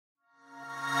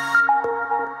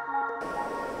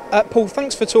Paul,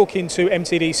 thanks for talking to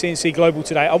MTD CNC Global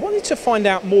today. I wanted to find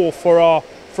out more for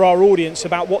our audience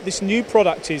about what this new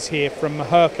product is here from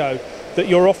Hurco that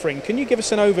you're offering. Can you give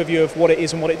us an overview of what it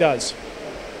is and what it does?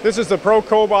 This is the Pro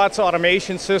Cobot's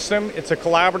automation system. It's a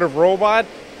collaborative robot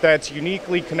that's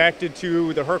uniquely connected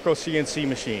to the Hurco CNC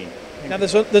machine. Now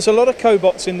there's a lot of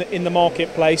cobots in the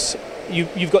marketplace.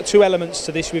 You've got two elements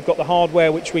to this. We've got the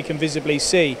hardware, which we can visibly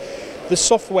see. The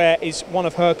software is one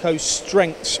of Hurco's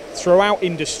strengths throughout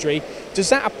industry. Does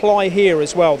that apply here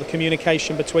as well, the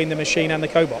communication between the machine and the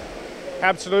cobot?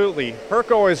 Absolutely.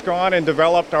 Hurco has gone and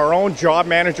developed our own job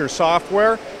manager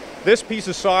software. This piece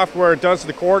of software does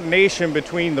the coordination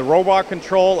between the robot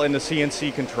control and the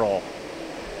CNC control.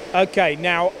 Okay,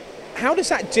 now how does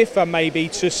that differ maybe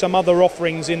to some other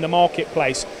offerings in the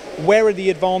marketplace? Where are the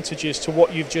advantages to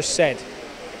what you've just said?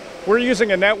 We're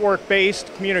using a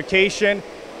network-based communication.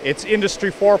 It's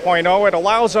Industry 4.0. It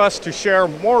allows us to share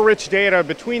more rich data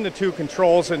between the two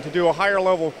controls and to do a higher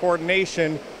level of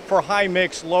coordination for high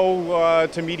mix, low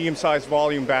to medium-sized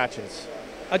volume batches.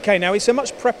 Okay, now is there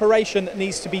much preparation that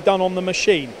needs to be done on the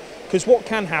machine? Because what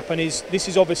can happen is, this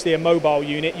is obviously a mobile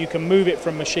unit, you can move it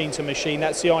from machine to machine,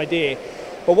 that's the idea.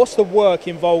 But what's the work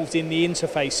involved in the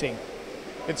interfacing?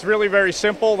 It's really very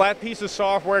simple. That piece of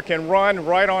software can run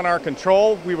right on our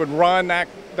control. We would run that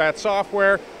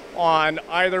software on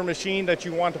either machine that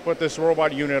you want to put this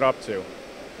robot unit up to.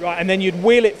 Right, and then you'd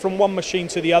wheel it from one machine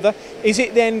to the other. Is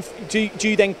it then, do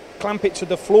you then clamp it to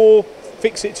the floor,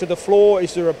 fix it to the floor?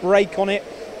 Is there a brake on it?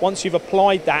 Once you've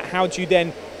applied that, how do you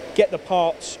then get the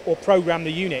parts or program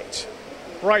the unit?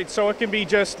 Right, so it can be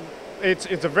just, it's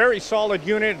a very solid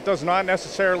unit. It does not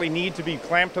necessarily need to be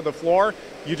clamped to the floor.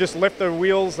 You just lift the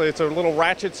wheels, it's a little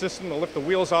ratchet system to lift the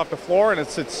wheels off the floor and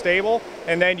it sits stable.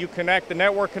 And then you connect the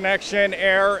network connection,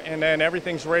 air, and then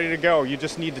everything's ready to go. You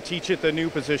just need to teach it the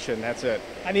new position, that's it.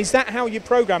 And is that how you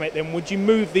program it then? Would you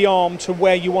move the arm to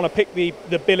where you want to pick the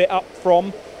billet up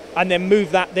from and then move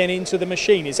that then into the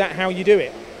machine? Is that how you do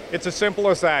it? It's as simple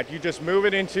as that. You just move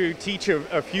it into, teach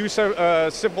a few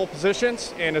simple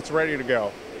positions and it's ready to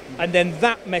go. And then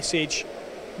that message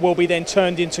will be then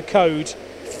turned into code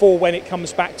for when it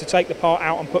comes back to take the part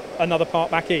out and put another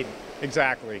part back in.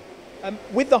 Exactly.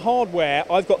 With the hardware,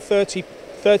 I've got 30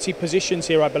 positions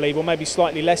here, I believe, or maybe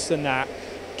slightly less than that.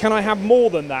 Can I have more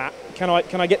than that? Can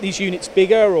I get these units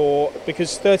bigger, or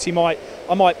because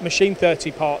I might machine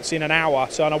 30 parts in an hour,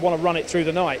 so and I want to run it through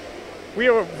the night? We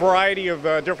have a variety of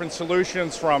different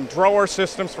solutions, from drawer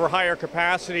systems for higher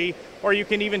capacity, or you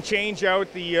can even change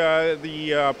out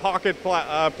the pocket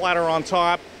platter on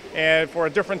top and for a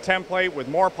different template with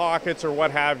more pockets or what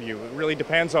have you. It really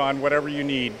depends on whatever you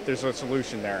need. There's a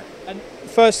solution there. And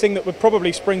first thing that would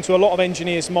probably spring to a lot of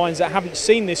engineers' minds that haven't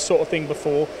seen this sort of thing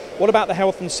before, what about the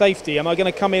health and safety? Am I going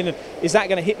to come in and is that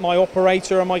going to hit my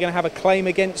operator? Am I going to have a claim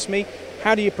against me?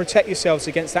 How do you protect yourselves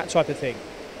against that type of thing?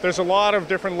 There's a lot of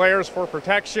different layers for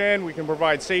protection. We can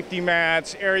provide safety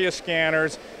mats, area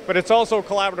scanners, but it's also a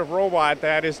collaborative robot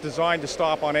that is designed to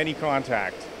stop on any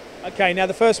contact. Okay, now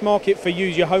the first market for you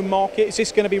is your home market. Is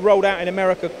this going to be rolled out in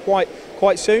America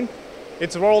quite soon?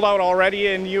 It's rolled out already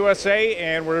in USA,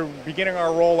 and we're beginning our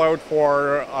rollout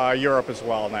for Europe as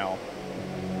well now.